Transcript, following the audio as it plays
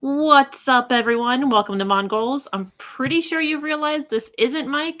What's up, everyone? Welcome to Mongols. I'm pretty sure you've realized this isn't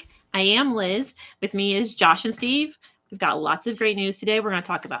Mike. I am Liz. With me is Josh and Steve. We've got lots of great news today. We're going to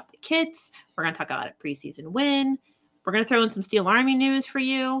talk about the kits. We're going to talk about a preseason win. We're going to throw in some Steel Army news for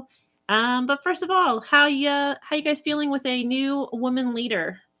you. But first of all, how you guys feeling with a new woman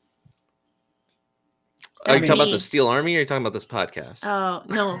leader? Are you talking about the Steel Army or are you talking about this podcast? Oh,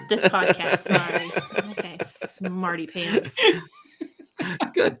 no, this podcast. Sorry. Okay, smarty pants.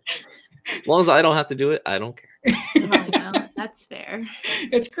 Good. As long as I don't have to do it, I don't care. Oh, well, that's fair.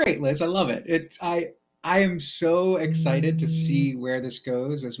 It's great, Liz. I love it. I am so excited to see where this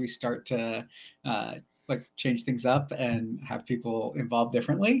goes as we start to change things up and have people involved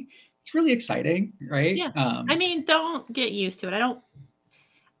differently. It's really exciting, right? Yeah. I mean, don't get used to it.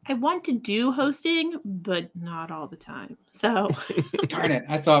 I want to do hosting, but not all the time. So darn it.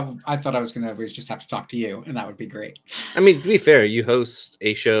 I thought I was gonna always just have to talk to you, and that would be great. I mean, to be fair, you host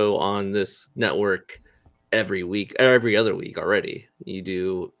a show on this network every week or every other week already. You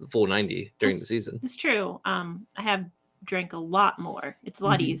do the full 90 during the season. It's true. I have drank a lot more. It's a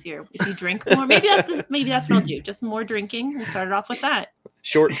lot easier if you drink more. Maybe that's what I'll do. Just more drinking. We'll start it off with that.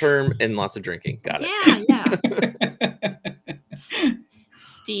 Short term and lots of drinking. Got it. Yeah.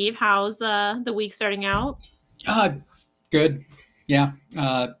 Steve, how's the week starting out? Good. Yeah.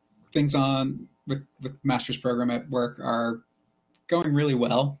 Things on with master's program at work are going really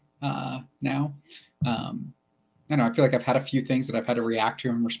well now. I don't know. I feel like I've had a few things that I've had to react to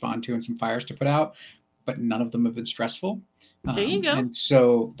and respond to and some fires to put out, but none of them have been stressful. There you go. And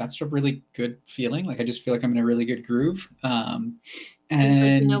so that's a really good feeling. Like I just feel like I'm in a really good groove. And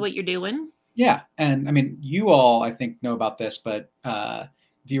you know what you're doing. Yeah. And I mean, you all, I think, know about this, but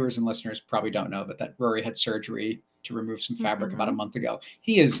viewers and listeners probably don't know, but that Rory had surgery to remove some fabric about a month ago.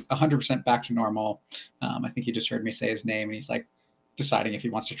 He is 100% back to normal. I think you just heard me say his name and he's like deciding if he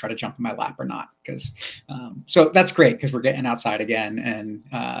wants to try to jump in my lap or not. So that's great because we're getting outside again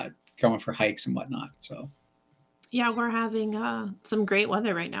and going for hikes and whatnot. So yeah, we're having some great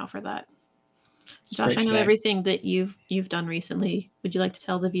weather right now for that. Josh, I know everything that you've done recently. Would you like to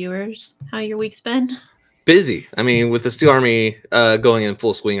tell the viewers how your week's been? Busy. I mean, with the Steel Army going in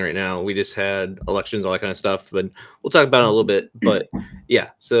full swing right now, we just had elections, all that kind of stuff, but we'll talk about it in a little bit. But yeah,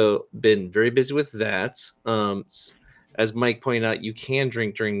 so been very busy with that. As Mike pointed out, you can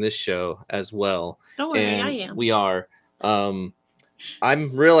drink during this show as well. Don't worry, I am. We are. I'm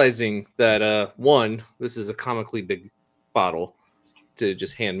realizing that one, this is a comically big bottle to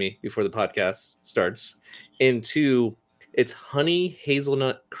just hand me before the podcast starts, and two, it's honey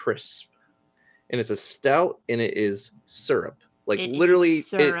hazelnut crisp. And it's a stout, and it is syrup. Like literally,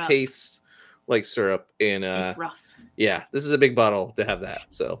 it tastes like syrup. And it's rough. Yeah, this is a big bottle to have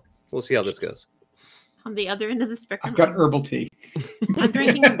that. So we'll see how this goes. On the other end of the spectrum, I've got herbal tea. I'm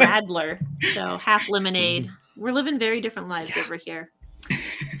drinking a Radler, so half lemonade. We're living very different lives over here.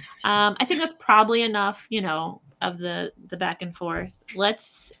 I think that's probably enough, of the back and forth.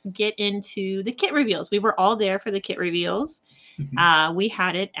 Let's get into the kit reveals. We were all there for the kit reveals. We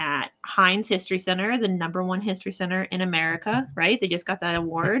had it at Heinz History Center, the #1 history center in America, right? They just got that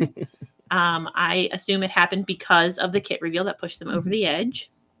award. I assume it happened because of the kit reveal that pushed them over the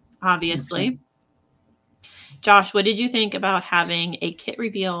edge, obviously. 100%. Josh, what did you think about having a kit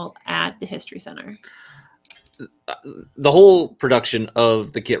reveal at the History Center? The whole production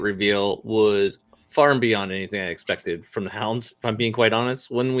of the kit reveal was far and beyond anything I expected from the Hounds, if I'm being quite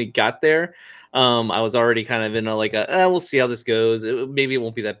honest. When we got there, I was already kind of in we'll see how this goes. Maybe it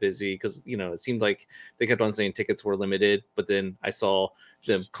won't be that busy because, it seemed like they kept on saying tickets were limited, but then I saw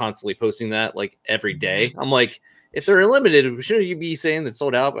them constantly posting that like every day. I'm like, if they're limited, shouldn't you be saying that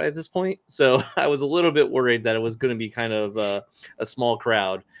sold out at this point? So I was a little bit worried that it was going to be kind of a small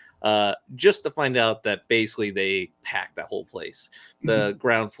crowd. Just to find out that basically they packed that whole place. The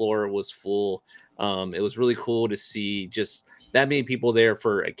ground floor was full. It was really cool to see just that many people there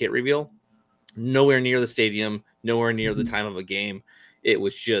for a kit reveal. Nowhere near the stadium, nowhere near the time of a game. It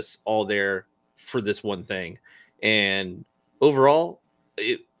was just all there for this one thing. And overall,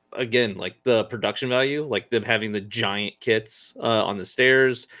 again, like the production value, like them having the giant kits on the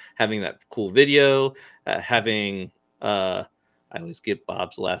stairs, having that cool video, having I always get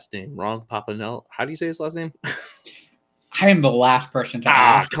Bob's last name wrong. Papanel. How do you say his last name? I am the last person to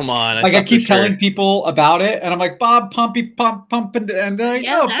ask. Come on. I keep telling people about it, and I'm like, Bob, Pumpy, Pump, and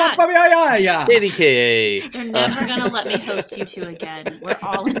yeah. ADKA. They're never going to let me host you two again. We're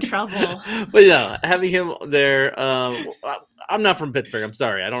all in trouble. But yeah, having him there, I'm not from Pittsburgh. I'm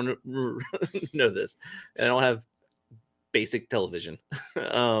sorry. I don't know this. I don't have basic television.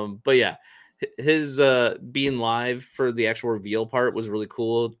 But yeah, his being live for the actual reveal part was really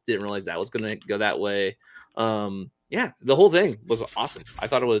cool. Didn't realize that was gonna go that way. Yeah, the whole thing was awesome. I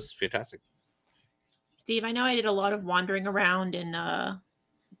thought it was fantastic. Steve, I know I did a lot of wandering around and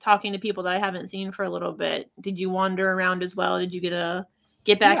talking to people that I haven't seen for a little bit. Did you wander around as well? Did you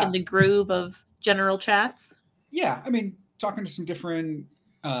get back in the groove of general chats? Yeah, I mean, talking to some different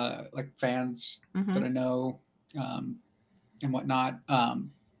like fans that I know and whatnot.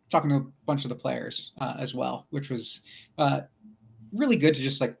 Talking to a bunch of the players as well, which was really good to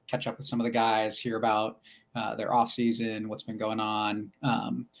just like catch up with some of the guys, hear about their off season, what's been going on,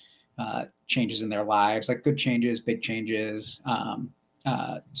 changes in their lives, like good changes, big changes.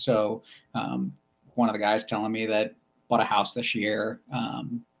 So one of the guys telling me that bought a house this year.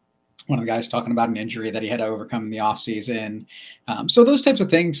 One of the guys talking about an injury that he had to overcome in the off season. So those types of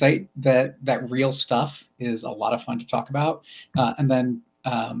things, that real stuff is a lot of fun to talk about. And then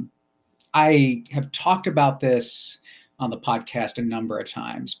I have talked about this on the podcast a number of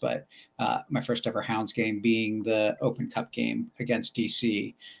times, but my first ever Hounds game being the Open Cup game against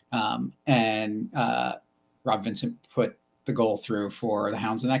DC. And Rob Vincent put the goal through for the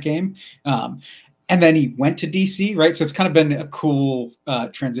Hounds in that game. And then he went to DC, right? So it's kind of been a cool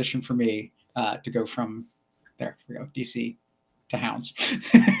transition for me to go from DC to Hounds.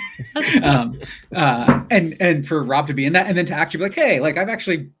 And for Rob to be in that, and then to actually be like, hey, like I've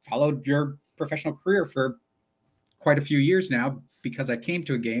actually followed your professional career for quite a few years now because I came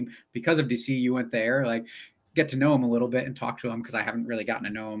to a game because of DC. You went there, like get to know him a little bit and talk to him because I haven't really gotten to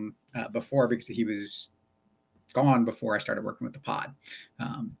know him before because he was gone before I started working with the pod.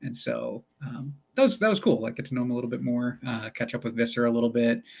 And so that was cool. Like get to know him a little bit more, catch up with Visser a little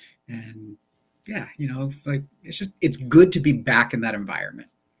bit. And yeah, like it's good to be back in that environment.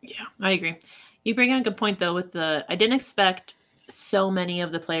 Yeah, I agree. You bring up a good point though with I didn't expect so many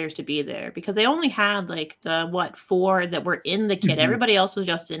of the players to be there because they only had like the 4 that were in the kit. Everybody else was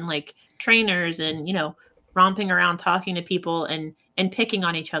just in like trainers and, romping around talking to people and picking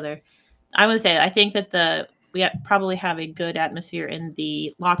on each other. I would say, I think that we probably have a good atmosphere in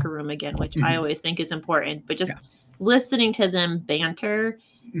the locker room again, which I always think is important, but just listening to them banter,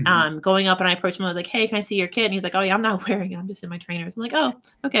 going up and I approached him, I was like, hey, can I see your kit? And he's like, oh yeah, I'm not wearing it. I'm just in my trainers. I'm like, oh,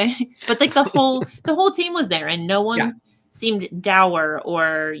 okay. But like the whole team was there and no one seemed dour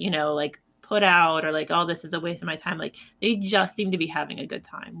or, like put out or like, oh, this is a waste of my time. Like they just seemed to be having a good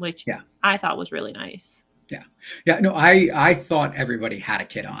time, which I thought was really nice. Yeah. No, I thought everybody had a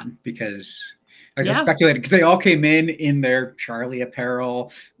kit on because I speculated because they all came in their Charlie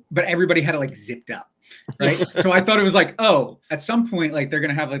apparel, but everybody had it like zipped up. Right. So I thought it was like, oh, at some point, like they're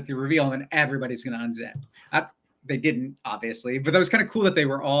going to have like the reveal and then everybody's going to unzip. They didn't, obviously, but that was kind of cool that they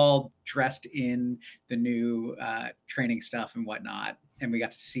were all dressed in the new training stuff and whatnot. And we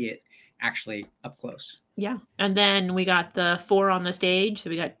got to see it actually up close. Yeah. And then we got the 4 on the stage. So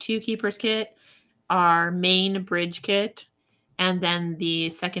we got 2 keepers kit, our main bridge kit, and then the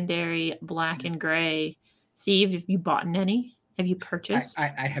secondary black and gray. Steve, have you bought any? Have you purchased?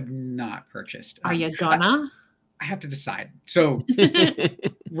 I have not purchased. Are you gonna? I have to decide. So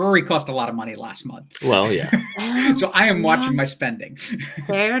Rory cost a lot of money last month. Well, yeah. So I am watching my spending.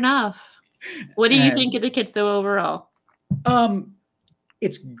 Fair enough. What do you think of the kits though overall?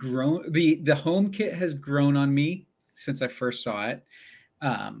 It's grown. The home kit has grown on me since I first saw it.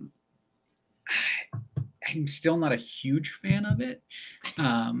 I'm still not a huge fan of it.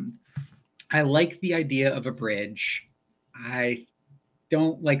 I like the idea of a bridge. I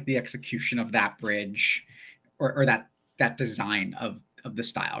don't like the execution of that bridge or that design of the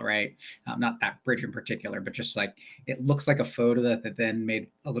style, right? Not that bridge in particular, but just like it looks like a photo that then made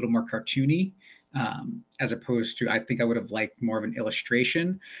a little more cartoony, as opposed to I think I would have liked more of an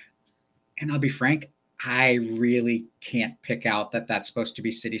illustration. And I'll be frank, I really can't pick out that that's supposed to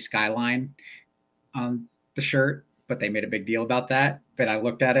be City Skyline on the shirt, but they made a big deal about that. But I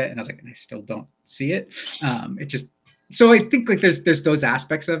looked at it and I was like, I still don't see it. So I think like there's those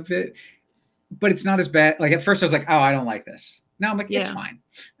aspects of it, but it's not as bad. Like at first I was like, oh, I don't like this. Now I'm like, it's fine.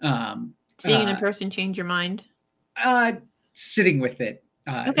 Seeing it in person change your mind? Sitting with it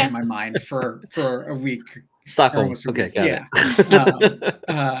in my mind for a week. Stockholm. Okay, got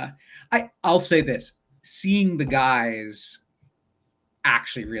it. I'll say this. Seeing the guys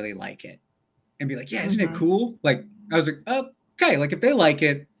actually really like it and be like, yeah, isn't it cool? Like I was like, okay, like if they like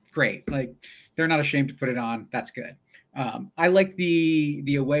it, great. Like they're not ashamed to put it on. That's good. I like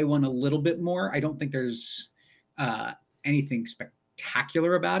the away one a little bit more. I don't think there's anything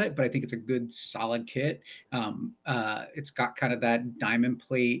spectacular about it, but I think it's a good solid kit. It's got kind of that diamond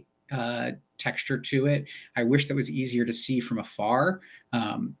plate texture to it. I wish that was easier to see from afar.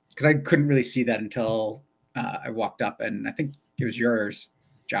 because I couldn't really see that until I walked up, and I think it was yours,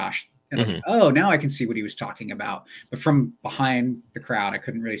 Josh. And I was like, oh, now I can see what he was talking about. But from behind the crowd, I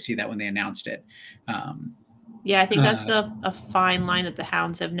couldn't really see that when they announced it. Yeah, I think that's a fine line that the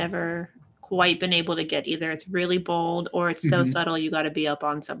Hounds have never quite been able to get. Either it's really bold or it's so subtle you got to be up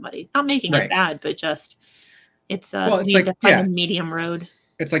on somebody. Not making it bad, but just it's like to find a medium road.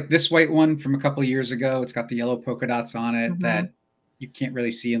 It's like this white one from a couple of years ago. It's got the yellow polka dots on it that you can't really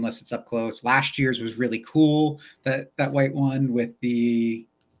see unless it's up close. Last year's was really cool, that white one with the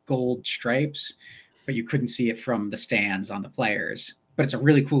gold stripes, but you couldn't see it from the stands on the players. But it's a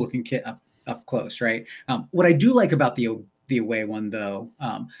really cool looking kit up close, right? What I do like about the away one, though,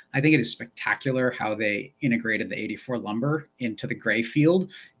 I think it is spectacular how they integrated the 84 lumber into the gray field.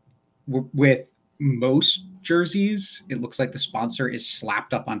 With most jerseys, it looks like the sponsor is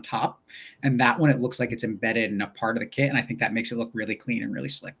slapped up on top, and that one, it looks like it's embedded in a part of the kit, and I think that makes it look really clean and really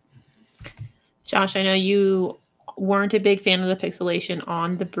slick. Josh, I know you weren't a big fan of the pixelation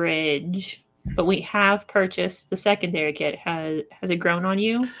on the bridge, but we have purchased the secondary kit. Has it grown on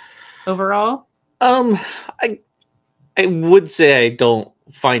you overall? I would say I don't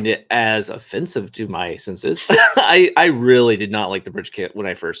find it as offensive to my senses. I really did not like the bridge kit when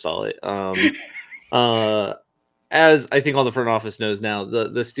I first saw it. As I think all the front office knows now,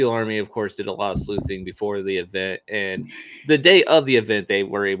 the Steel Army, of course, did a lot of sleuthing before the event, and the day of the event, they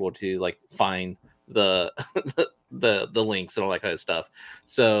were able to like find the the links and all that kind of stuff.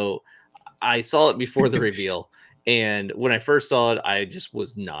 So I saw it before the reveal, and when I first saw it, I just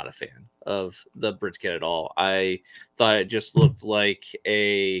was not a fan of the bridge kit at all. I thought it just looked like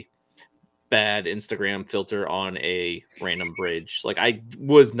a bad Instagram filter on a random bridge. Like, I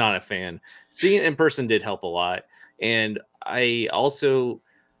was not a fan. Seeing it in person did help a lot. And I also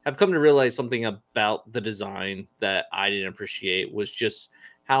have come to realize something about the design that I didn't appreciate was just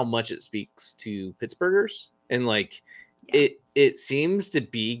how much it speaks to Pittsburghers. And like, it seems to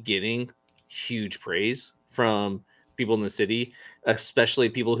be getting huge praise from people in the city, especially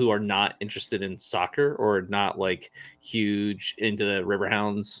people who are not interested in soccer or not like huge into the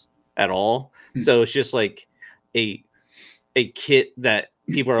Riverhounds at all. So it's just like a kit that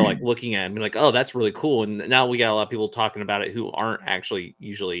people are like looking at and be like, oh, that's really cool. And now we got a lot of people talking about it who aren't actually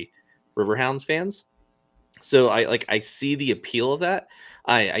usually Riverhounds fans. So I see the appeal of that.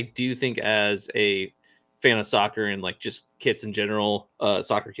 I do think as a fan of soccer and like just kits in general,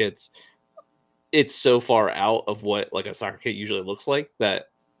 soccer kits, it's so far out of what like a soccer kit usually looks like that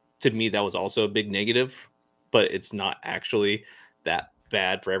to me that was also a big negative, but it's not actually that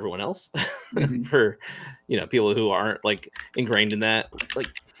bad for everyone else. For people who aren't like ingrained in that. Like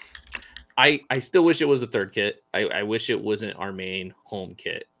I still wish it was a third kit. I wish it wasn't our main home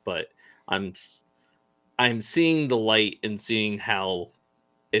kit, but I'm seeing the light and seeing how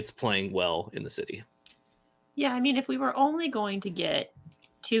it's playing well in the city. Yeah, I mean, if we were only going to get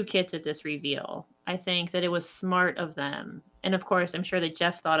 2 kits at this reveal, I think that it was smart of them. And of course, I'm sure that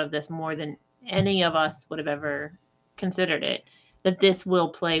Jeff thought of this more than any of us would have ever considered it, that this will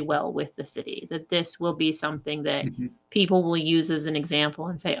play well with the city, that this will be something that people will use as an example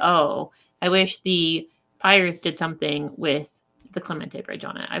and say, oh, I wish the Pirates did something with the Clemente Bridge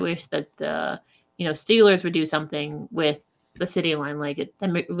on it. I wish that the Steelers would do something with the city line, like it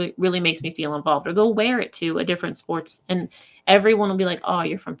that really makes me feel involved. Or they'll wear it to a different sports and everyone will be like, oh,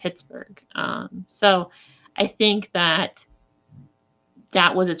 you're from Pittsburgh. So I think that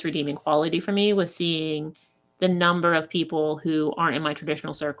was its redeeming quality for me, was seeing the number of people who aren't in my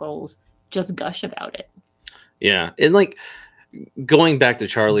traditional circles just gush about it. Yeah. And like going back to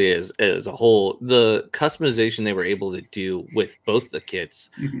Charlie as a whole, the customization they were able to do with both the kits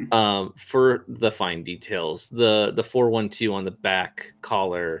for the fine details, the 412 on the back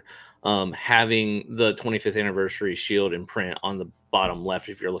collar, having the 25th anniversary shield and print on the bottom left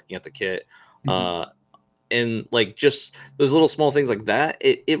if you're looking at the kit, and like just those little small things like that,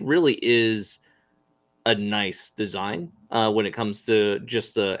 it really is a nice design when it comes to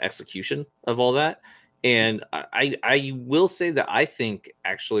just the execution of all that. And I will say that I think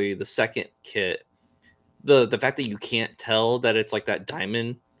actually the second kit, the fact that you can't tell that it's like that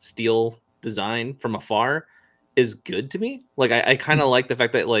diamond steel design from afar is good to me. Like I kind of like the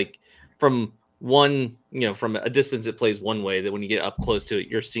fact that like from from a distance it plays one way, that when you get up close to it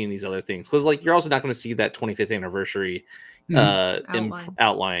you're seeing these other things, because like you're also not going to see that 25th anniversary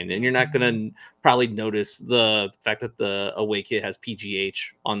outline, and you're not going to probably notice the fact that the away kit has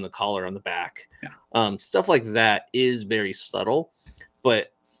PGH on the collar on the back. Stuff like that is very subtle,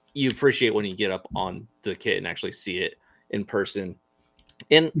 but you appreciate when you get up on the kit and actually see it in person.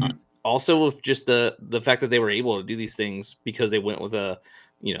 And also with just the fact that they were able to do these things because they went with a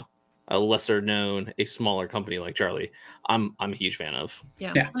a lesser known, a smaller company like Charlie, I'm a huge fan of.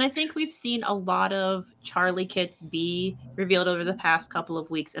 Yeah. Yeah. And I think we've seen a lot of Charlie kits be revealed over the past couple of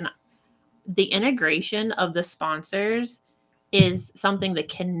weeks. And the integration of the sponsors is something that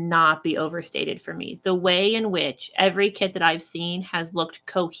cannot be overstated for me. The way in which every kit that I've seen has looked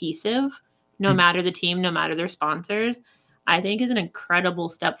cohesive, no matter the team, no matter their sponsors, I think is an incredible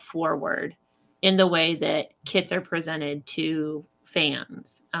step forward in the way that kits are presented to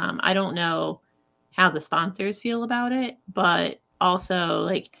fans. I don't know how the sponsors feel about it, but also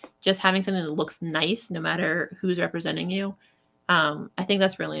like just having something that looks nice no matter who's representing you. I think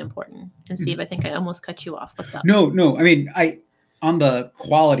that's really important. And Steve, I think I almost cut you off. What's up? No. I mean, on the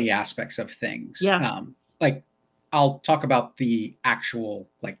quality aspects of things. Yeah. Like I'll talk about the actual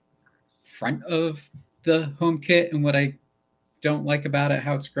like front of the home kit and what I don't like about it,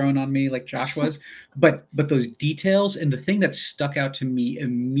 how it's grown on me, like Josh was. but those details, and the thing that stuck out to me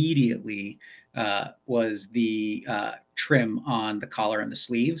immediately was the trim on the collar and the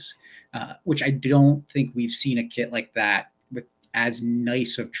sleeves, which I don't think we've seen a kit like that with as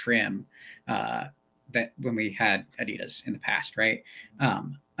nice of trim that when we had Adidas in the past, right?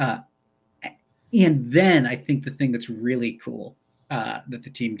 And then I think the thing that's really cool that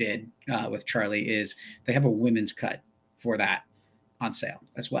the team did with Charlie is they have a women's cut for that on sale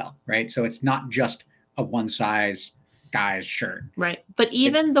as well, right? So it's not just a one size guy's shirt. Right. But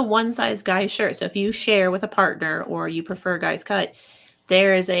even the one size guy's shirt. So if you share with a partner or you prefer guy's cut,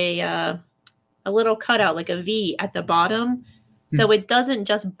 there is a little cutout, like a V at the bottom. So it doesn't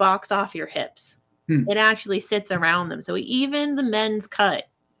just box off your hips. It actually sits around them. So even the men's cut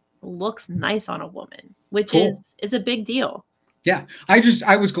looks nice on a woman, which is a big deal. Yeah. I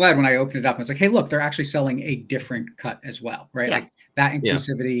was glad when I opened it up. I was like, hey, look, they're actually selling a different cut as well, right? Yeah. Like that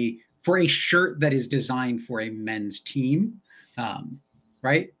inclusivity for a shirt that is designed for a men's team.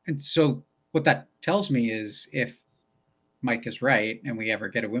 Right. And so what that tells me is if Mike is right and we ever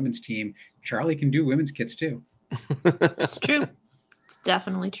get a women's team, Charlie can do women's kits too. It's true. It's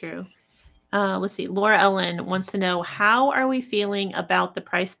definitely true. Let's see. Laura Ellen wants to know, how are we feeling about the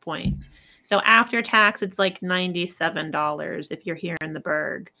price point? So after tax, it's like $97 if you're here in the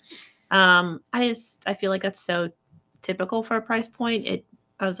Berg. I feel like that's so typical for a price point.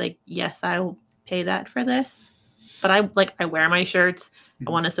 I was like, yes, I will pay that for this. But I wear my shirts.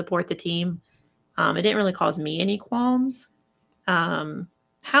 I want to support the team. It didn't really cause me any qualms.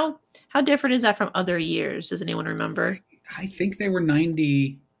 How different is that from other years? Does anyone remember? I think they were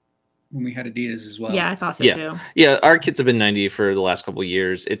 90 when we had Adidas as well. Yeah, I thought so too. Yeah, our kits have been 90 for the last couple of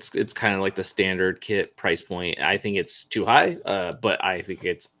years. It's kind of like the standard kit price point. I think it's too high, but I think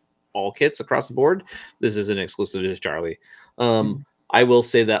it's all kits across the board. This isn't exclusive to Charlie. I will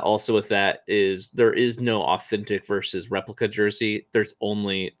say that also with that is there is no authentic versus replica jersey. There's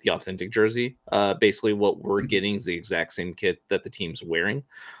only the authentic jersey. Basically what we're getting is the exact same kit that the team's wearing.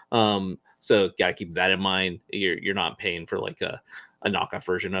 So gotta keep that in mind. You're not paying for like a knockoff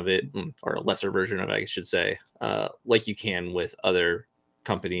version of it, or a lesser version of it, I should say, like you can with other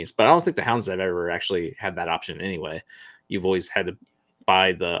companies. But I don't think the Hounds have ever actually had that option anyway. You've always had to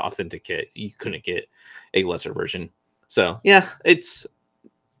buy the authentic kit. You couldn't get a lesser version. So yeah, it's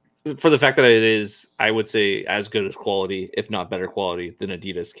for the fact that it is, I would say, as good as quality, if not better quality than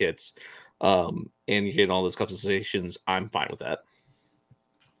Adidas kits. And you get all those customizations, I'm fine with that.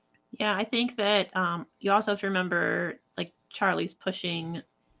 Yeah, I think that you also have to remember, like, Charlie's pushing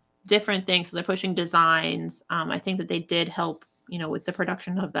different things. So they're pushing designs. I think that they did help, with the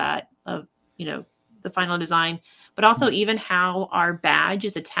production of that, the final design, but also even how our badge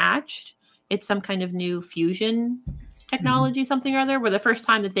is attached. It's some kind of new fusion technology, something or other, where the first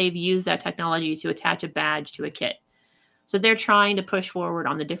time that they've used that technology to attach a badge to a kit. So they're trying to push forward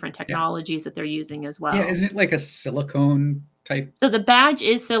on the different technologies that they're using as well. Yeah, isn't it like a silicone type? So the badge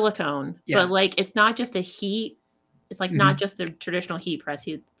is silicone, but like it's not just a heat. It's like not just a traditional heat press.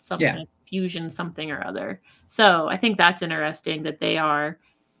 It's some kind of fusion something or other. So I think that's interesting that they're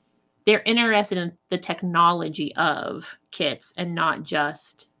interested in the technology of kits and not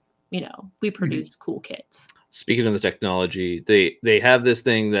just, we produce cool kits. Speaking of the technology, they have this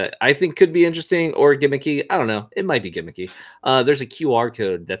thing that I think could be interesting or gimmicky. I don't know. It might be gimmicky. There's a QR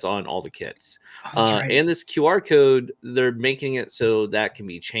code that's on all the kits. Right. And this QR code, they're making it so that can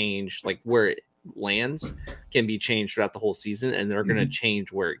be changed, like where it lands can be changed throughout the whole season, and they're going to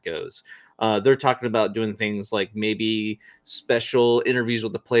change where it goes. They're talking about doing things like maybe special interviews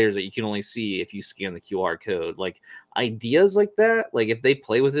with the players that you can only see if you scan the QR code, like ideas like that. Like if they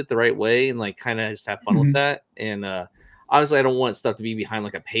play with it the right way and like kind of just have fun with that. And obviously I don't want stuff to be behind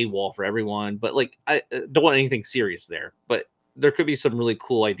like a paywall for everyone, but like I don't want anything serious there. But there could be some really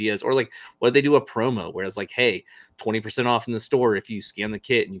cool ideas. Or like, what if they do a promo where it's like, hey, 20% off in the store if you scan the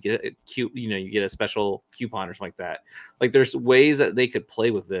kit and you get a cute, you get a special coupon or something like that. Like, there's ways that they could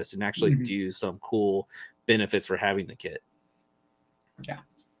play with this and actually do some cool benefits for having the kit. Yeah.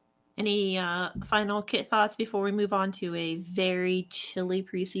 Any final kit thoughts before we move on to a very chilly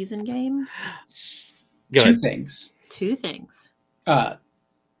preseason game? Two things.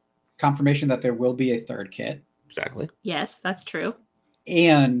 Confirmation that there will be a third kit. Exactly. Yes, that's true.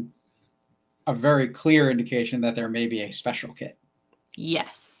 And a very clear indication that there may be a special kit.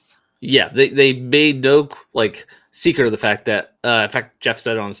 Yes. Yeah, they made no secret of the fact that in fact Jeff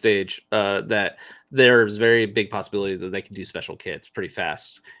said on stage that there's very big possibilities that they can do special kits pretty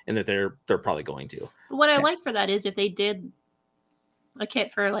fast, and that they're probably going to. What I like for that is if they did a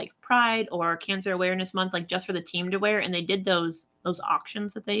kit for like Pride or Cancer Awareness Month, like just for the team to wear, and they did those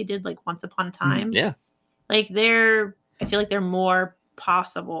auctions that they did like once upon a time. Yeah. Like I feel like they're more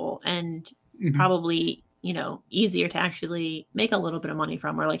possible and probably, easier to actually make a little bit of money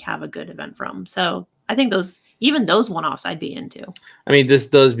from or like have a good event from. So I think those one-offs I'd be into. I mean, this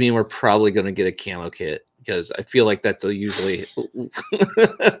does mean we're probably going to get a camo kit, because I feel like that's usually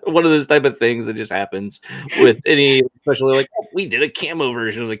one of those type of things that just happens with any, especially like, oh, we did a camo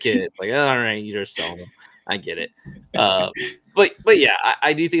version of the kit. It's like, all right, you just sell them. I get it. But yeah,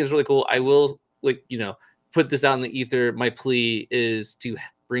 I do think it's really cool. I will put this out in the ether. My plea is to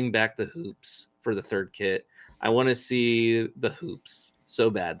bring back the hoops for the third kit. I want to see the hoops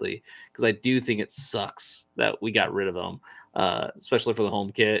so badly, because I do think it sucks that we got rid of them, especially for the home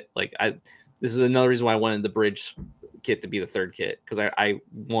kit. This is another reason why I wanted the bridge kit to be the third kit, because I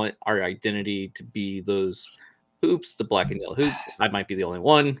want our identity to be those hoops, the black and yellow hoop. I might be the only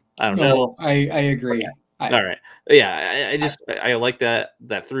one. I don't know. I agree. Okay. All right. Yeah, I like that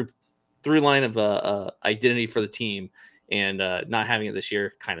through line of identity for the team, and not having it this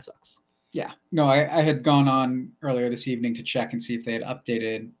year kind of sucks. Yeah. No, I had gone on earlier this evening to check and see if they had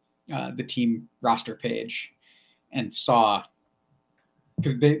updated the team roster page, and saw,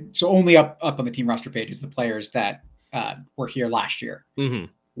 because only up on the team roster page is the players that were here last year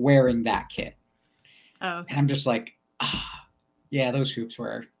wearing that kit. Oh, okay. And I'm just like, yeah, those hoops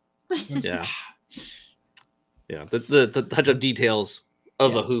were. Yeah. Yeah. The touch up details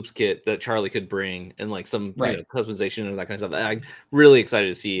of a hoops kit that Charlie could bring, and like some customization and that kind of stuff. I'm really excited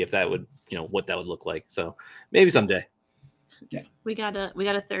to see if that would, what that would look like. So maybe someday. Yeah. We got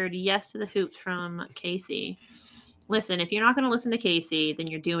a third yes to the hoops from Casey. Listen, if you're not going to listen to Casey, then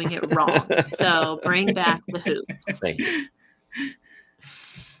you're doing it wrong. So bring back the hoops. Thank you.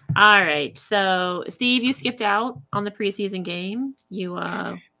 All right. So Steve, you skipped out on the preseason game. You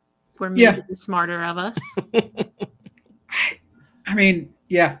were maybe the smarter of us. I mean,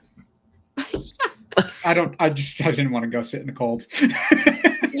 yeah. I didn't want to go sit in the cold.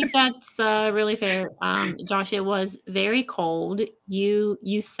 I think that's really fair. Josh, it was very cold. You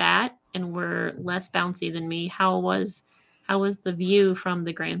sat and were less bouncy than me. How was the view from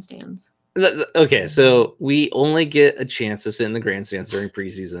the grandstands? Okay, so we only get a chance to sit in the grandstands during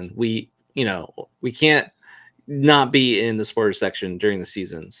preseason. We can't not be in the sports section during the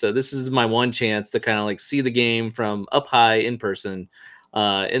season. So this is my one chance to kind of like see the game from up high in person,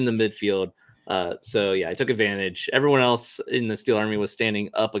 in the midfield. So yeah, I took advantage. Everyone else in the Steel Army was standing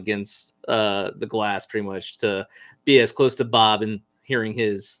up against the glass pretty much to be as close to Bob and hearing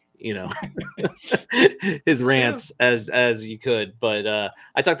his his rants as you could. But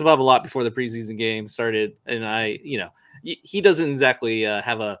I talked to Bob a lot before the preseason game started, and he doesn't exactly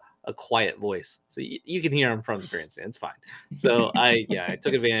have a quiet voice, so you can hear him from the grandstand. It's fine. So I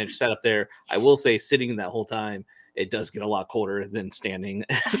took advantage, sat up there. I will say, sitting that whole time, it does get a lot colder than standing.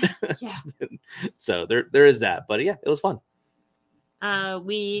 Yeah. So there is that, but yeah, it was fun.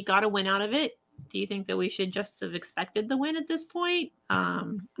 We got a win out of it. Do you think that we should just have expected the win at this point?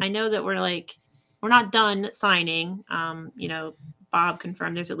 I know that we're not done signing. Bob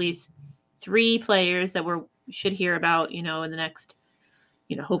confirmed there's at least 3 players that should hear about, in the next,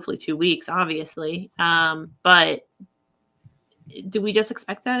 hopefully 2 weeks, obviously. But do we just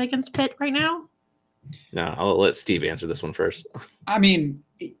expect that against Pitt right now? No, I'll let Steve answer this one first. I mean,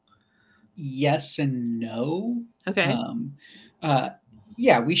 yes and no. Okay.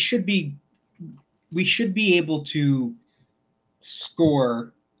 Yeah, we should be able to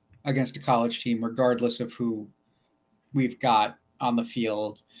score against a college team regardless of who we've got on the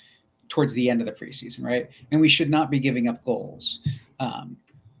field towards the end of the preseason, right? And we should not be giving up goals.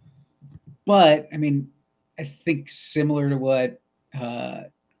 But I mean, I think similar to what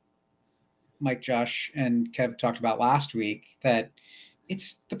Mike, Josh, and Kev talked about last week, that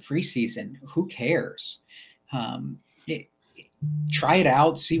it's the preseason. Who cares? try it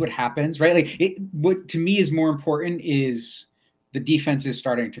out, see what happens, right? Like what to me is more important is the defense is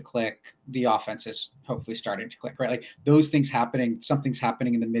starting to click, the offense is hopefully starting to click, right? Like those things happening, something's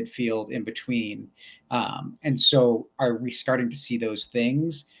happening in the midfield in between. And so are we starting to see those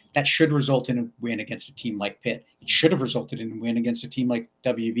things that should result in a win against a team like Pitt? It should have resulted in a win against a team like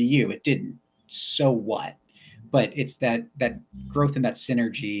WVU. It didn't. So what? But it's that growth and that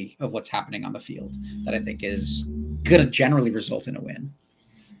synergy of what's happening on the field that I think is going to generally result in a win.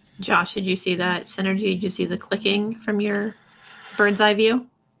 Josh, did you see that synergy? Did you see the clicking from your bird's eye view?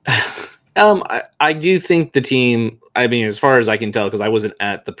 I do think the team, I mean, as far as I can tell, because I wasn't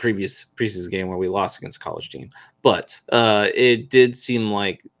at the previous preseason game where we lost against a college team, but it did seem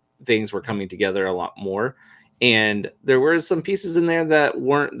like things were coming together a lot more. And there were some pieces in there that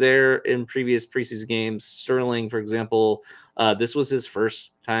weren't there in previous preseason games. Sterling, for example, this was his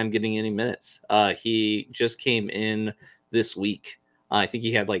first time getting any minutes. He just came in this week. I think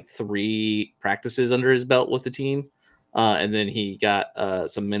he had like 3 practices under his belt with the team. And then he got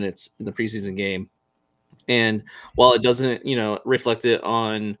some minutes in the preseason game. And while it doesn't, reflect it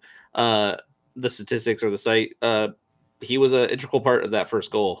on the statistics or the site, he was an integral part of that first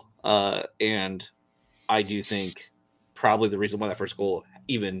goal. And I do think probably the reason why that first goal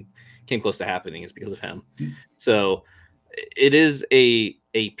even came close to happening is because of him. So it is a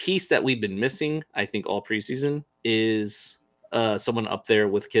piece that we've been missing, I think, all preseason is someone up there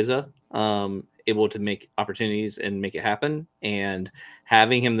with Kizza, able to make opportunities and make it happen. And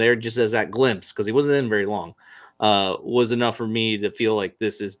having him there just as that glimpse, because he wasn't in very long, was enough for me to feel like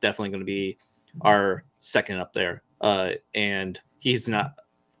this is definitely going to be our second up there. And he's not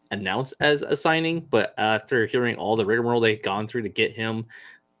announced as a signing, but after hearing all the rigmarole they've gone through to get him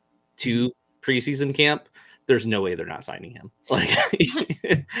to preseason camp, there's no way they're not signing him.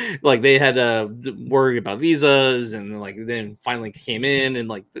 Like they had to worry about visas, and like then finally came in, and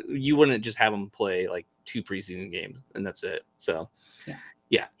like you wouldn't just have him play like 2 preseason games and that's it. So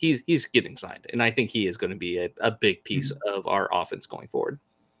yeah, he's getting signed, and I think he is going to be a big piece of our offense going forward.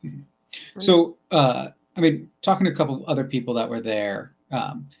 So I mean, talking to a couple of other people that were there,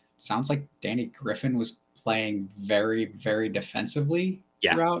 sounds like Danny Griffin was playing very, very defensively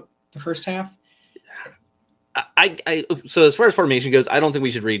throughout the first half. So as far as formation goes, I don't think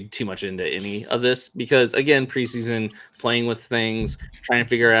we should read too much into any of this because, again, preseason, playing with things, trying to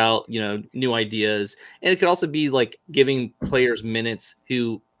figure out, new ideas. And it could also be like giving players minutes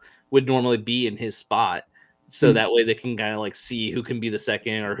who would normally be in his spot. So that way they can kind of like see who can be the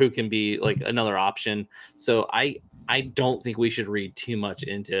second or who can be like another option. So I don't think we should read too much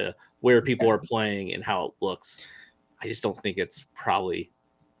into where people are playing and how it looks. I just don't think it's probably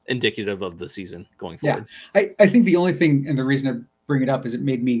indicative of the season going forward. Yeah, I think the only thing, and the reason I bring it up is it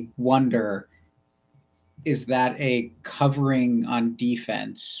made me wonder, is that a covering on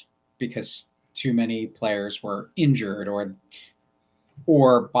defense because too many players were injured,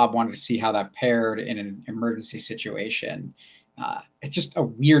 or Bob wanted to see how that paired in an emergency situation? It's just a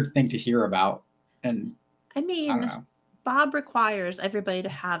weird thing to hear about. And I mean, I don't know. Bob requires everybody to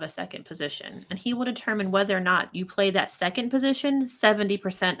have a second position, and he will determine whether or not you play that second position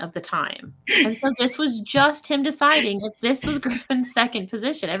 70% of the time. And so this was just him deciding if this was Griffin's second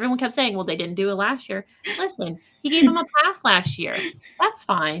position. Everyone kept saying, well, they didn't do it last year. Listen, he gave him a pass last year. That's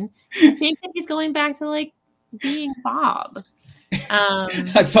fine. I think that he's going back to like being Bob.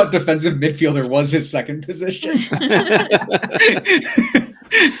 I thought defensive midfielder was his second position.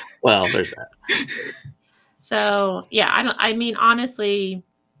 Well, there's that. So yeah, I mean, honestly,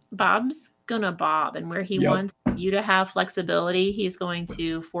 Bob's gonna Bob, and where he wants you to have flexibility, he's going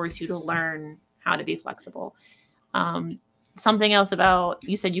to force you to learn how to be flexible. Something else about,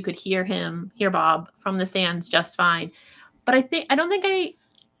 you said you could hear Bob from the stands just fine. But I don't think I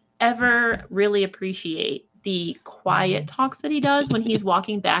ever really appreciate the quiet talks that he does when he's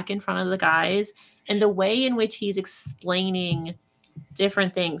walking back in front of the guys and the way in which he's explaining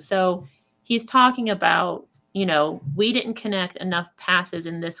different things. So he's talking about, we didn't connect enough passes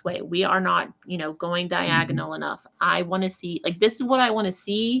in this way. We are not, going diagonal enough. I want to see, like, this is what I want to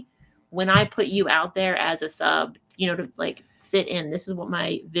see when I put you out there as a sub, to like fit in. This is what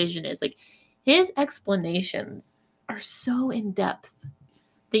my vision is. Like, his explanations are so in depth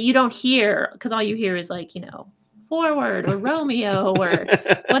that you don't hear, because all you hear is like, forward or Romeo or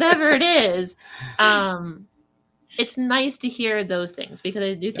whatever it is. It's nice to hear those things because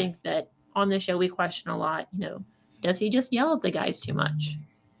I do think that on the show we question a lot, does he just yell at the guys too much?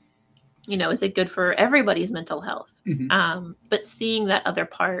 Is it good for everybody's mental health? Mm-hmm. But seeing that other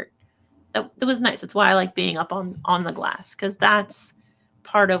part, that was nice. That's why I like being up on the glass, because that's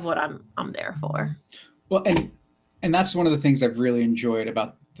part of what I'm there for. Well, and And that's one of the things I've really enjoyed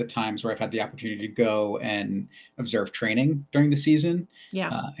about the times where I've had the opportunity to go and observe training during the season,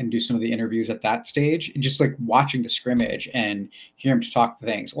 Yeah. and do some of the interviews at that stage, and just like watching the scrimmage and hear him to talk to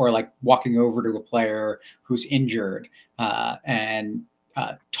things, or like walking over to a player who's injured, and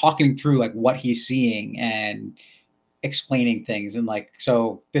talking through like what he's seeing and explaining things, and like,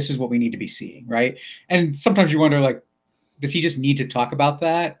 so this is what we need to be seeing, right? And sometimes you wonder, like, does he just need to talk about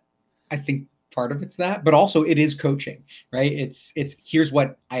that? I think part of it's that, but also it is coaching, right? It's here's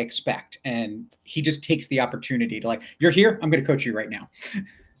what I expect, and he just takes the opportunity to, like, you're here, I'm going to coach you right now.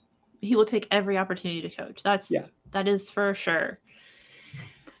 He will take every opportunity to coach. Yeah. That is for sure.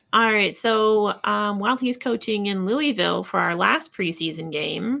 All right, so while he's coaching in Louisville for our last preseason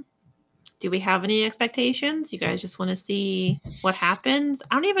game, do we have any expectations? You guys just want to see what happens?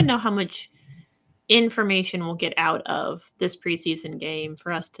 I don't even know how much information we'll get out of this preseason game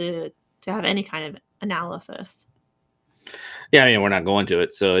for us to have any kind of analysis. Yeah, I mean, we're not going to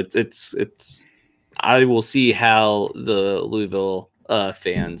it, so it's. I will see how the Louisville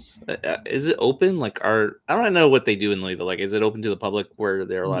fans. Is it open? Like, I don't know what they do in Louisville. Like, is it open to the public where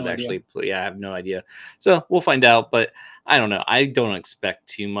they're allowed No to idea. actually play? Yeah, I have no idea. So we'll find out. But I don't know. I don't expect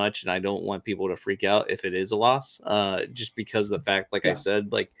too much, and I don't want people to freak out if it is a loss. Just because of the fact, like I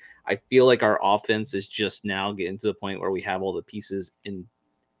said, like I feel like our offense is just now getting to the point where we have all the pieces in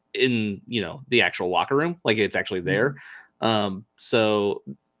the actual locker room, like it's actually there. So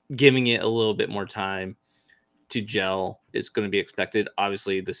giving it a little bit more time to gel is going to be expected.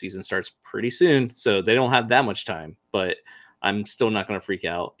 Obviously the season starts pretty soon, so they don't have that much time, but I'm still not going to freak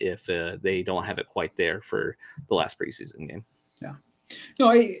out if they don't have it quite there for the last preseason game. Yeah. No,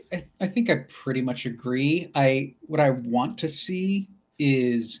 I think I pretty much agree. What I want to see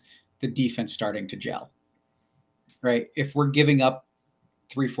is the defense starting to gel. Right? If we're giving up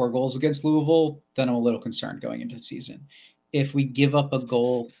 3-4 goals against Louisville, then I'm a little concerned going into the season. If we give up a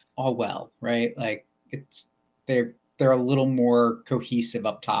goal, all well, right? Like, it's they're a little more cohesive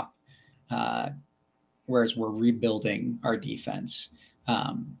up top, whereas we're rebuilding our defense.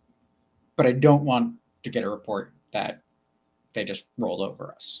 But I don't want to get a report that they just rolled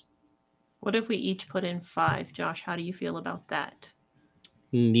over us. What if we each put in 5? Josh, how do you feel about that?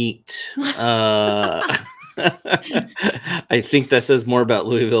 Neat. I think that says more about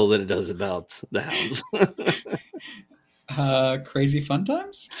Louisville than it does about the Hounds. Crazy fun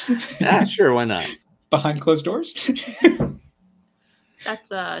times? Yeah, sure, why not? Behind closed doors?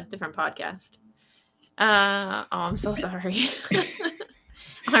 That's a different podcast. Oh, I'm so sorry.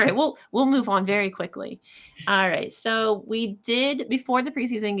 All right, we'll move on very quickly. All right, so we did, before the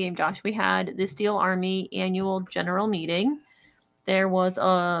preseason game, Josh, we had the Steel Army annual general meeting. There was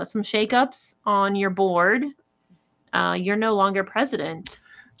some shakeups on your board. You're no longer president.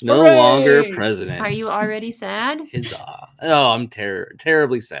 No Hooray! longer president. Are you already sad? Huzzah. Oh, I'm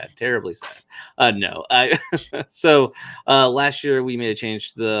terribly sad. Terribly sad. No. So last year we made a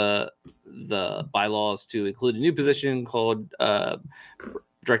change to the bylaws to include a new position called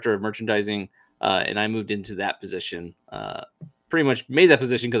Director of Merchandising, and I moved into that position. Pretty much made that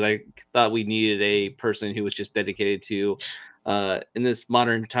position because I thought we needed a person who was just dedicated to, in this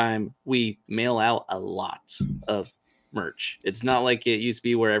modern time, we mail out a lot of merch. It's not like it used to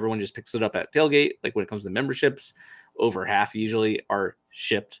be where everyone just picks it up at tailgate. Like when it comes to memberships, over half usually are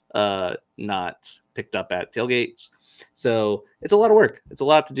shipped, not picked up at tailgates. So it's a lot of work. It's a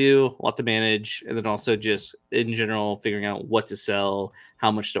lot to do, a lot to manage, and then also just in general figuring out what to sell,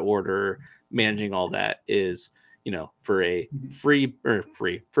 how much to order, managing all that is, for a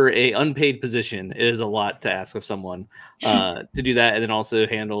for a unpaid position, it is a lot to ask of someone to do that, and then also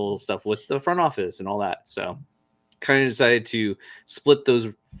handle stuff with the front office and all that. So kind of decided to split those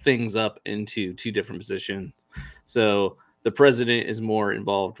things up into 2 different positions. So the president is more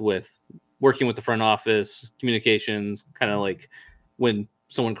involved with working with the front office, communications, kind of like when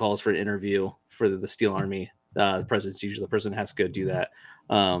someone calls for an interview for the Steel Army, the president's usually the person has to go do that.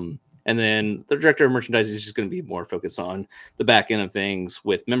 And then the director of merchandising is just going to be more focused on the back end of things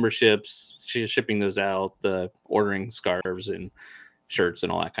with memberships, shipping those out, the ordering scarves and shirts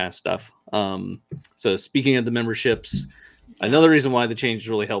and all that kind of stuff. So speaking of the memberships, another reason why the change is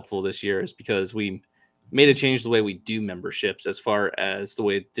really helpful this year is because we made a change the way we do memberships as far as the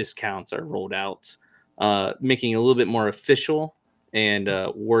way discounts are rolled out, making it a little bit more official and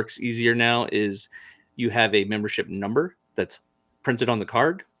works easier now is you have a membership number that's printed on the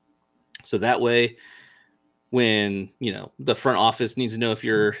card. So that way, when, the front office needs to know if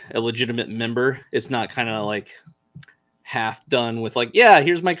you're a legitimate member, it's not kind of like half done with like, yeah,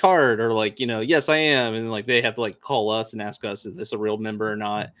 here's my card, or like, yes, I am. And like, they have to like call us and ask us, is this a real member or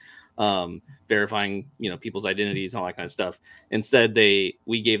not? verifying, people's identities and all that kind of stuff. Instead,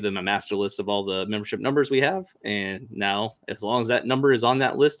 we gave them a master list of all the membership numbers we have, and now as long as that number is on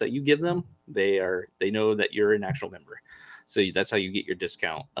that list that you give them, they know that you're an actual member. So that's how you get your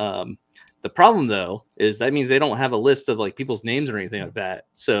discount. The problem, though, is that means they don't have a list of like people's names or anything like that.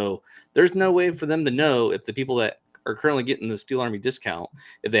 So there's no way for them to know if the people that are currently getting the Steel Army discount,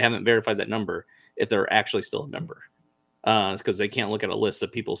 if they haven't verified that number, if they're actually still a member. Because they can't look at a list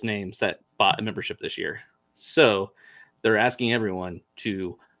of people's names that bought a membership this year. So they're asking everyone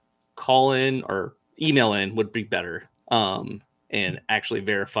to call in or email in would be better, and actually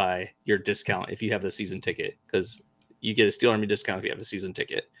verify your discount if you have a season ticket, because you get a Steel Army discount if you have a season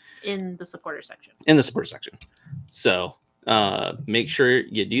ticket. In the supporter section. So make sure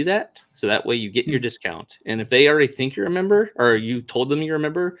you do that, so that way you get your discount. And if they already think you're a member, or you told them you're a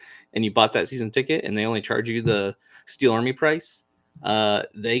member and you bought that season ticket and they only charge you the Steel Army price,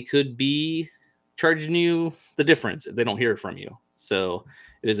 they could be charging you the difference if they don't hear from you. So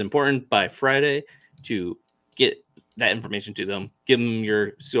it is important by Friday to get that information to them, give them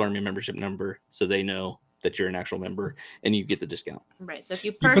your Steel Army membership number so they know that you're an actual member and you get the discount. Right. So if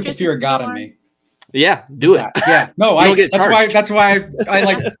you put the fear of God in me. Yeah, do it. Yeah, no, that's why I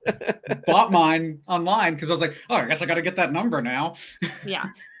like bought mine online, because I was like, oh, I guess I got to get that number now. Yeah,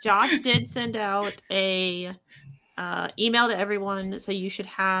 Josh did send out a email to everyone, so you should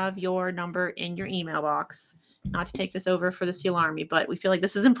have your number in your email box. Not to take this over for the Steel Army, but we feel like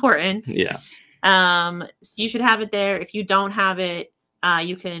this is important. Yeah. You should have it there. If you don't have it,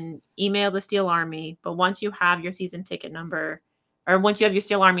 you can email the Steel Army. But once you have your season ticket number, or once you have your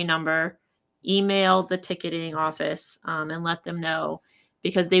Steel Army number, email the ticketing office and let them know,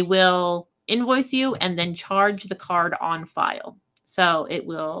 because they will invoice you and then charge the card on file. So it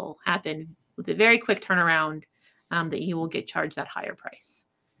will happen with a very quick turnaround, that you will get charged that higher price.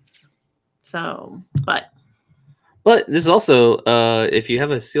 So, but this is also, if you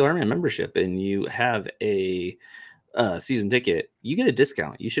have a Steel Army membership and you have a season ticket, you get a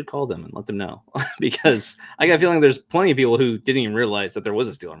discount. You should call them and let them know, because I got a feeling there's plenty of people who didn't even realize that there was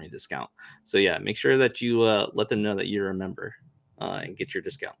a Steel Army discount. So yeah, make sure that you let them know that you're a member and get your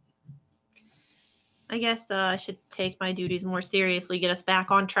discount. I guess I should take my duties more seriously, get us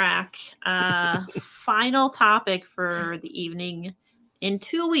back on track. Final topic for the evening. In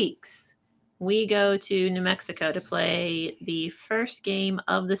 2 weeks, we go to New Mexico to play the first game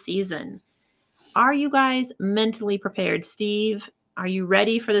of the season. Are you guys mentally prepared? Steve, are you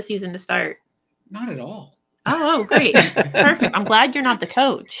ready for the season to start? Not at all. Oh, great. Perfect. I'm glad you're not the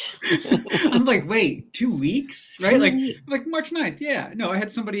coach. I'm like, wait, 2 weeks? Right? Like March 9th. Yeah. No, I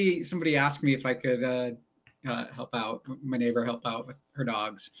had somebody ask me if I could help out, my neighbor help out with her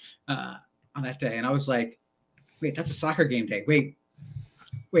dogs on that day. And I was like, wait, that's a soccer game day.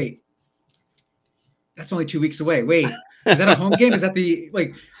 Wait. That's only 2 weeks away. Wait, is that a home game? Is that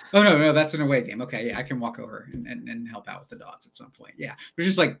oh, no, that's an away game. Okay, yeah, I can walk over and help out with the dogs at some point. Yeah, but it's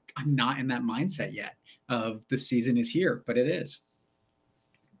just like, I'm not in that mindset yet of the season is here, but it is.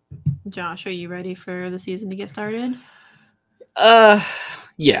 Josh, are you ready for the season to get started?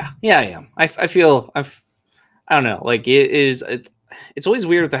 Yeah, I am. I feel I don't know. Like it's always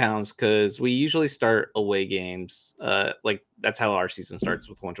weird with the Hounds, because we usually start away games. Like that's how our season starts,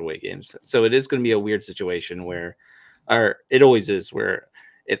 with a bunch of away games. So it is going to be a weird situation where, it always is, where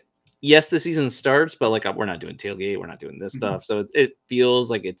yes, the season starts, but like we're not doing tailgate, we're not doing this stuff. So it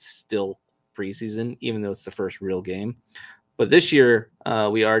feels like it's still preseason, even though it's the first real game. But this year,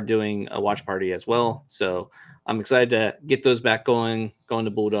 we are doing a watch party as well. So I'm excited to get those back going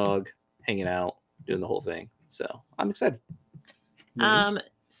to Bulldog, hanging out, doing the whole thing. So I'm excited.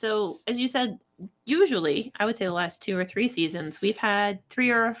 So as you said, usually I would say the last 2 or 3 seasons, we've had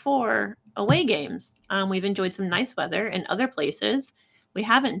 3 or 4 away games. We've enjoyed some nice weather in other places. We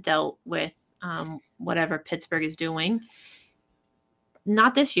haven't dealt with whatever Pittsburgh is doing.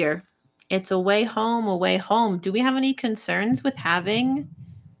 Not this year. It's away home. Do we have any concerns with having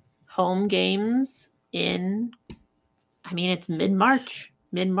home games in, it's mid-March,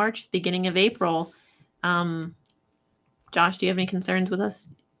 beginning of April. Josh, do you have any concerns with us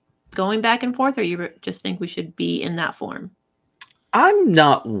going back and forth, or you just think we should be in that form? I'm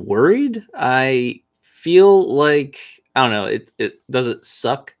not worried. I feel like, I don't know, it doesn't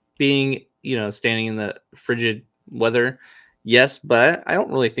suck being, standing in the frigid weather. Yes, but I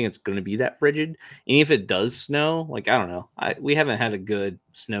don't really think it's going to be that frigid. And if it does snow, like, I don't know, we haven't had a good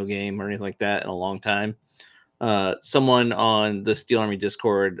snow game or anything like that in a long time. Someone on the Steel Army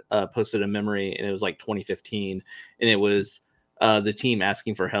Discord posted a memory, and it was like 2015, and it was the team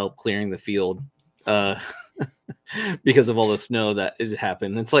asking for help clearing the field because of all the snow that it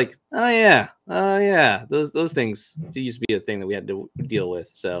happened. It's like, oh yeah, those things used to be a thing that we had to deal with.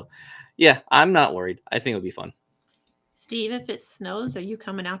 So yeah, I'm not worried. I think it'll be fun. Steve, if it snows, are you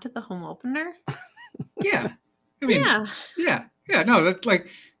coming out to the home opener? Yeah. I mean, Yeah. yeah. No, that's like,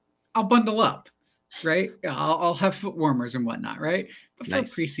 I'll bundle up, right? Yeah, I'll have foot warmers and whatnot, right? But for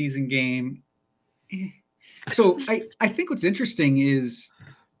Nice. a preseason game, so I think what's interesting is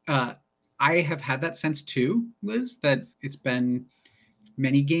I have had that sense too, Liz, that it's been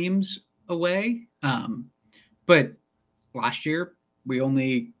many games away. But last year we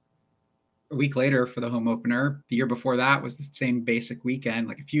only a week later for the home opener. The year before that was the same basic weekend,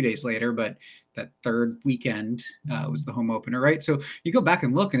 like a few days later, but that third weekend was the home opener, right? So you go back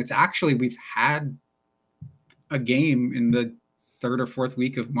and look, and it's actually we've had a game in the third or fourth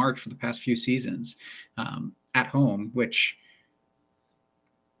week of March for the past few seasons at home, which,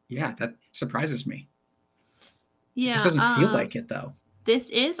 yeah, that surprises me. Yeah. It just doesn't feel like it, though.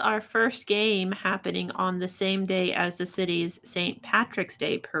 This is our first game happening on the same day as the city's St. Patrick's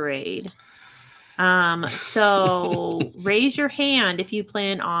Day parade. So raise your hand if you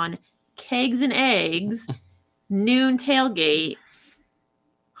plan on kegs and eggs, noon tailgate,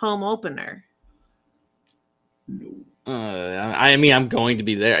 home opener. I mean, I'm going to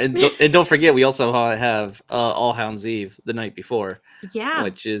be there, and don't forget, we also have All Hounds Eve the night before, Yeah,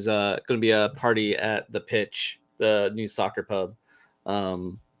 which is going to be a party at the Pitch, the new soccer pub,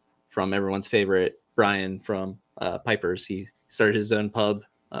 from everyone's favorite Brian from Pipers. He started his own pub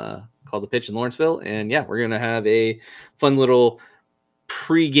called the Pitch in Lawrenceville, and yeah, we're going to have a fun little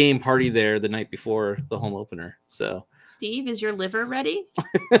pre-game party there the night before the home opener. So, Steve, is your liver ready?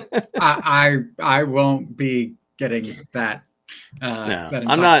 I won't be getting that. No, that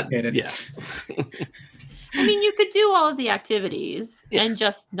I'm not. intoxicated. Yeah. I mean, you could do all of the activities and Yes.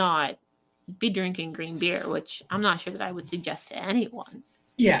 just not be drinking green beer, which I'm not sure that I would suggest to anyone.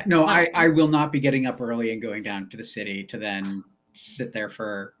 Yeah, no, I will not be getting up early and going down to the city to then sit there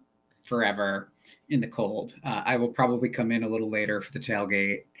for forever in the cold. I will probably come in a little later for the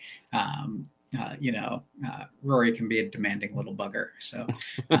tailgate. Rory can be a demanding little bugger, so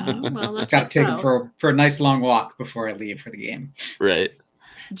Well, that got to checks take him out. for a nice long walk before I leave for the game. Right.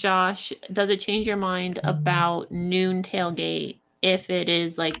 Josh, does it change your mind about noon tailgate if it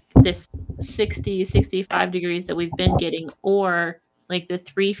is like this 60, 65 degrees that we've been getting, or like the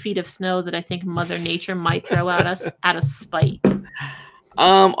 3 feet of snow that I think Mother Nature might throw at us out of spite?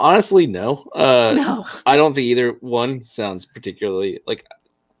 Honestly, no. No. I don't think either one sounds particularly like.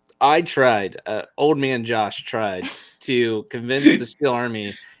 I tried. Old man Josh tried to convince the Steel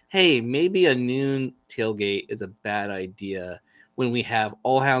Army, hey, maybe a noon tailgate is a bad idea when we have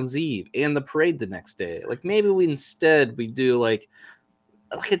All Hounds Eve and the parade the next day. Like maybe we do like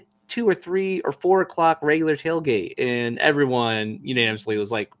a 2 or 3 or 4 o'clock regular tailgate, and everyone unanimously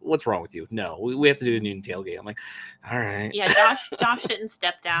was like, "What's wrong with you? No, we have to do a noon tailgate." I'm like, "All right." Yeah, Josh didn't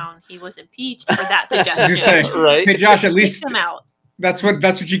step down. He was impeached for that I was gonna suggestion. say, Right? hey Josh, at Kicked least him out. that's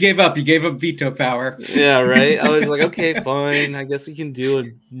what you gave up. You gave up veto power. Yeah, right. I was like, okay, fine. I guess we can do a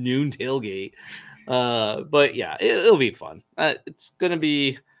noon tailgate. But yeah, it'll be fun. It's gonna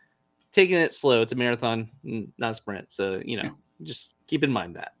be taking it slow. It's a marathon, not a sprint. So just keep in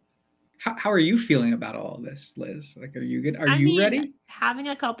mind that. How are you feeling about all of this, Liz? Like, are you good? Are I you mean, ready? having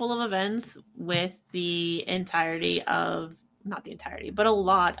a couple of events with the entirety of, not the entirety, but a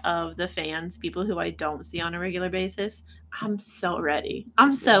lot of the fans, people who I don't see on a regular basis, I'm so ready.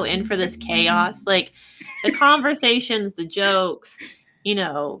 I'm so in for this chaos. Like the conversations, the jokes,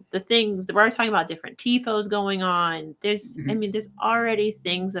 the things that we're talking about, different TIFOs going on. There's already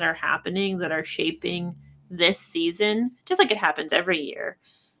things that are happening that are shaping this season, just like it happens every year.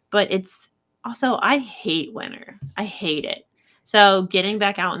 But it's also, I hate winter. I hate it. So getting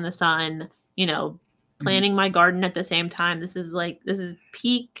back out in the sun, planting my garden at the same time. This is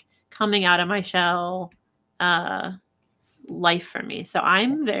peak coming out of my shell life for me. So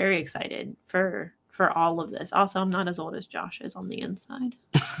I'm very excited for all of this. Also, I'm not as old as Josh is on the inside.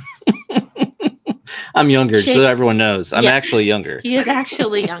 I'm younger, so everyone knows. I'm actually younger. He is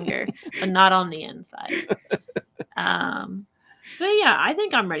actually younger, but not on the inside. But yeah, I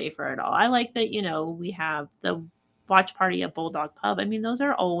think I'm ready for it all. I like that, we have the watch party at Bulldog Pub. I mean, those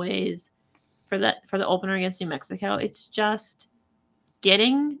are always for the opener against New Mexico. It's just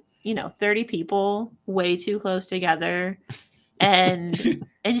getting, 30 people way too close together and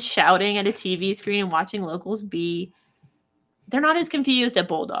shouting at a TV screen and watching locals be. They're not as confused at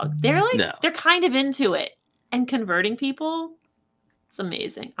Bulldog. They're they're kind of into it and converting people. It's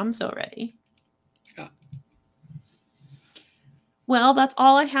amazing. I'm so ready. Well, that's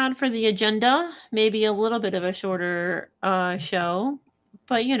all I had for the agenda. Maybe a little bit of a shorter show,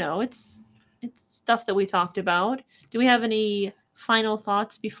 but it's stuff that we talked about. Do we have any final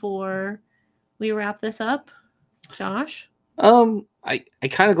thoughts before we wrap this up, Josh? I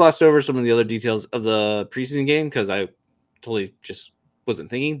kind of glossed over some of the other details of the preseason game because I totally just wasn't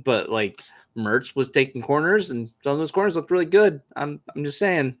thinking. But like Mertz was taking corners, and some of those corners looked really good. I'm just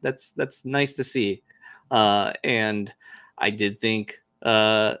saying that's nice to see. And I did think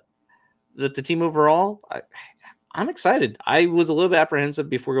that the team overall, I'm excited. I was a little bit apprehensive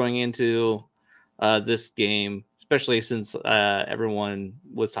before going into this game, especially since everyone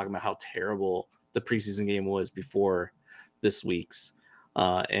was talking about how terrible the preseason game was before this week's,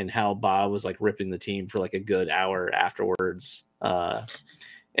 and how Bob was like ripping the team for like a good hour afterwards.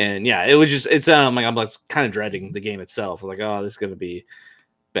 And yeah, it was just, I'm like kind of dreading the game itself. I was like, oh, this is going to be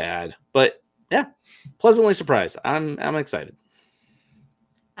bad, but yeah, pleasantly surprised. I'm excited.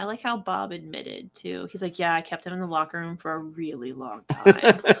 I like how Bob admitted too. He's like, yeah, I kept him in the locker room for a really long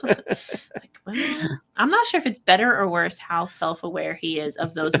time. Like, well, I'm not sure if it's better or worse how self-aware he is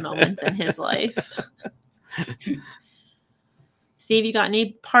of those moments in his life. Steve, you got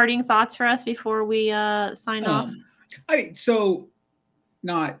any parting thoughts for us before we sign off? So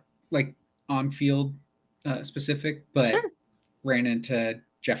not like on field specific, but Sure. ran into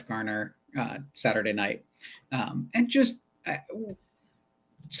Jeff Garner Saturday night, and just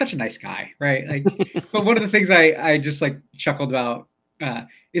such a nice guy, right? Like, but one of the things I just like chuckled about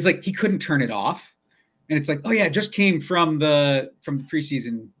is like he couldn't turn it off, and it's like, oh yeah, it just came from the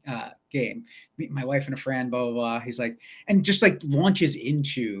preseason game. Meet my wife and a friend, blah blah blah. He's like, and just like launches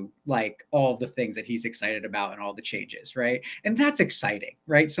into like all the things that he's excited about and all the changes, right? And that's exciting,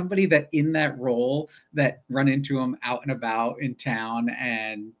 right? Somebody that in that role that run into him out and about in town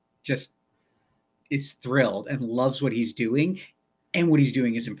and just is thrilled and loves what he's doing, and what he's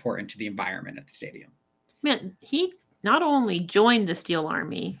doing is important to the environment at the stadium. Man, he not only joined the Steel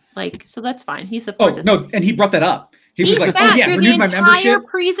Army, like, so that's fine. He supports us. No, and he brought that up. He was like, sat oh yeah, through renew the my entire membership.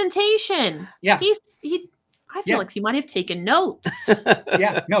 presentation. Yeah. I feel like he might have taken notes.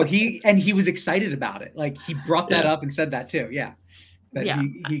 Yeah, no, he was excited about it. Like he brought that up and said that too. Yeah. That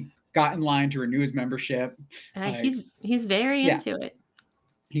he got in line to renew his membership. He's very into it.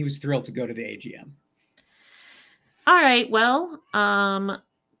 He was thrilled to go to the AGM. All right. Well,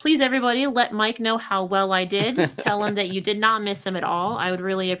 please, everybody, let Mike know how well I did. Tell him that you did not miss him at all. I would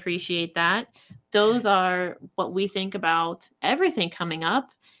really appreciate that. Those are what we think about everything coming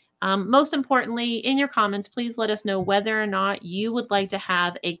up. Most importantly, in your comments, please let us know whether or not you would like to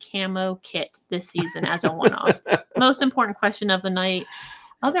have a camo kit this season as a one-off. Most important question of the night.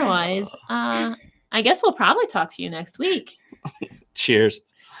 Otherwise, I guess we'll probably talk to you next week. Cheers.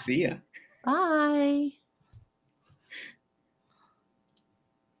 See ya. Bye.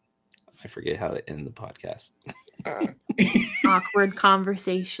 I forget how to end the podcast. Awkward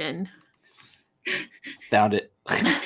conversation. Found it.